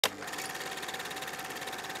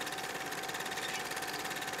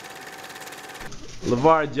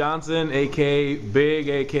Lavar Johnson, aka Big,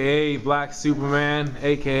 aka Black Superman,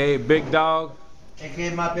 aka Big Dog.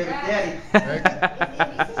 AKA my baby daddy.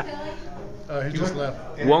 He just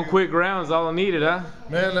left. One quick round is all I needed, huh?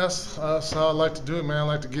 Man, that's how I like to do it, man. I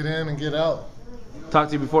like to get in and get out.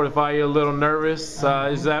 Talked to you before the fight. You're a little nervous.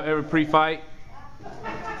 Is that ever pre-fight?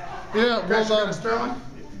 Yeah, well,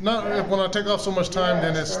 not when I take off so much time,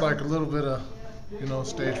 then it's like a little bit of,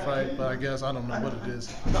 stage fright. But I guess I don't know what it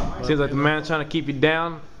is. But, Seems like the man trying to keep you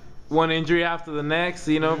down. One injury after the next,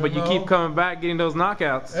 but you keep coming back, getting those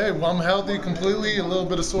knockouts. Hey, well, I'm healthy completely. A little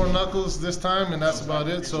bit of sore knuckles this time, and that's about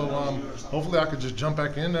it. So hopefully I could just jump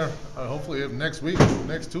back in there. Hopefully if next week,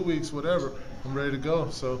 next 2 weeks, whatever, I'm ready to go.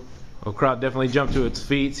 So. Well, crowd definitely jumped to its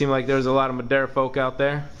feet. Seemed like there's a lot of Madera folk out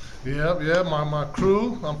there. Yeah, my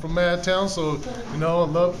crew. I'm from Madtown, so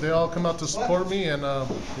they all come out to support me, and I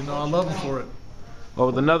love them for it. Well,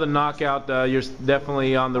 with another knockout, you're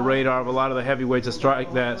definitely on the radar of a lot of the heavyweights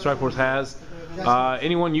that Strikeforce has.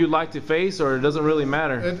 Anyone you'd like to face, or it doesn't really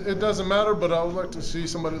matter? It doesn't matter, but I would like to see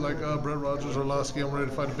somebody like Brett Rogers or Lasky. I'm ready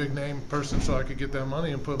to fight a big name person so I could get that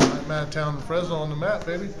money and put Madtown and Fresno on the map,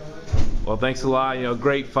 baby. Well, thanks a lot.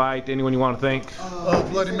 Great fight. Anyone you want to thank?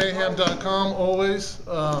 BloodyMayhem.com always.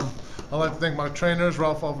 I'd like to thank my trainers,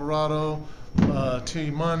 Ralph Alvarado,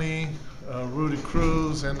 T Money, Rudy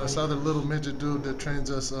Cruz, and this other little midget dude that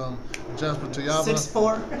trains us, Jasper Tayaba.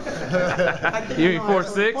 6'4". You mean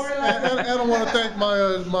 4'6"? And I want to thank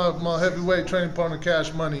my heavyweight training partner,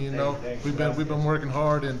 Cash Money. We've been working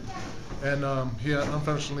hard, and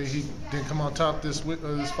unfortunately he didn't come on top this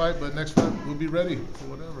fight, but next fight we'll be ready for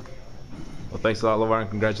whatever. Well, thanks a lot, Lavar, and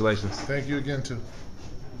congratulations. Thank you again too.